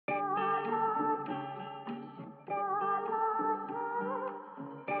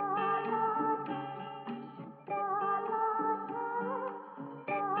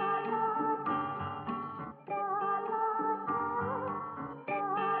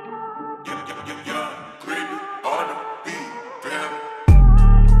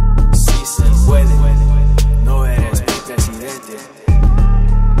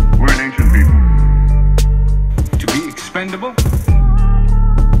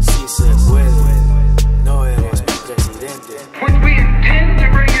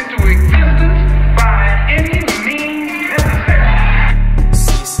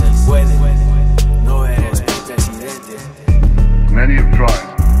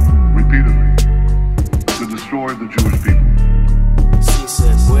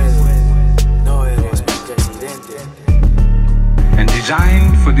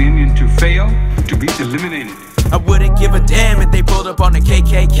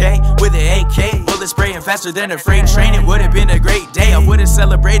KKK with an AK. Bullet spraying faster than a freight train. It would've been a great day. I would've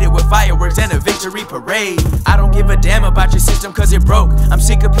celebrated with fireworks and a victory parade. I don't give a damn about your system cause it broke. I'm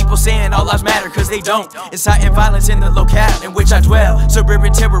sick of people saying all lives matter cause they don't. Inciting violence in the locale in which I dwell.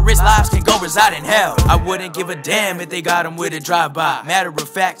 Suburban terrorist lives can go reside in hell. I wouldn't give a damn if they got them with a drive-by. Matter of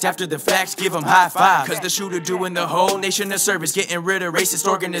fact, after the facts, give them high five. Cause the shooter doing the whole nation a service, getting rid of racist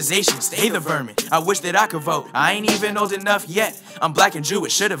organizations. Stay the vermin. I wish that I could vote. I ain't even old enough yet. I'm black and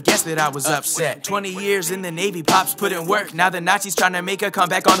Jewish, should've guessed that I was upset. 20 years in the Navy, pops put in work. Now the Nazis trying to make a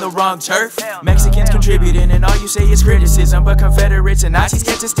comeback on the wrong turf. Mexicans contributing and all you say is criticism, but Confederates and Nazis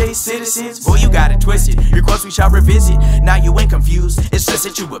get to stay citizens. Boy, you got it twisted. Your quotes we shall revisit. Now you ain't confused. It's just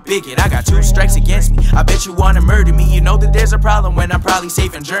that you a bigot. I got 2 strikes against me. I bet you wanna murder me. You know that there's a problem when I'm probably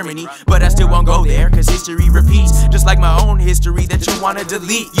safe in Germany, but I still won't go there cause history repeats, just like my own history that you wanna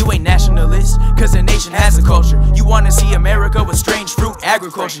delete. You ain't nationalist cause the nation has a culture. You wanna see America with strange fruit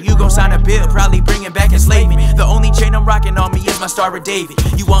agriculture. You gon' sign a bill probably bringing back enslavement. The only chain I'm rocking on me is my Star of David.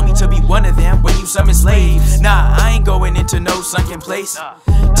 You want me to be one of them when you summon slaves? Nah, I ain't going into no sunken place.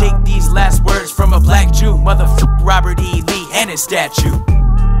 Take these last words from a black Jew, motherfucker Robert E. Lee and his statue.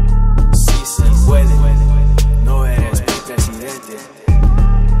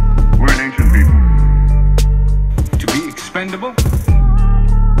 We're an ancient people. To be expendable?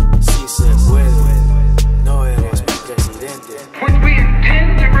 Which we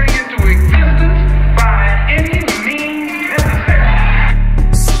intend to bring into existence by any means necessary.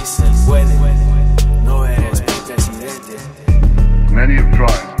 Many have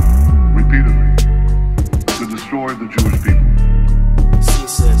tried, repeatedly, to destroy the Jewish people.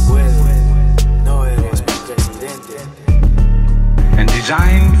 And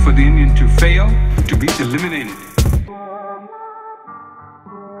designed for the Indian to fail, to be eliminated.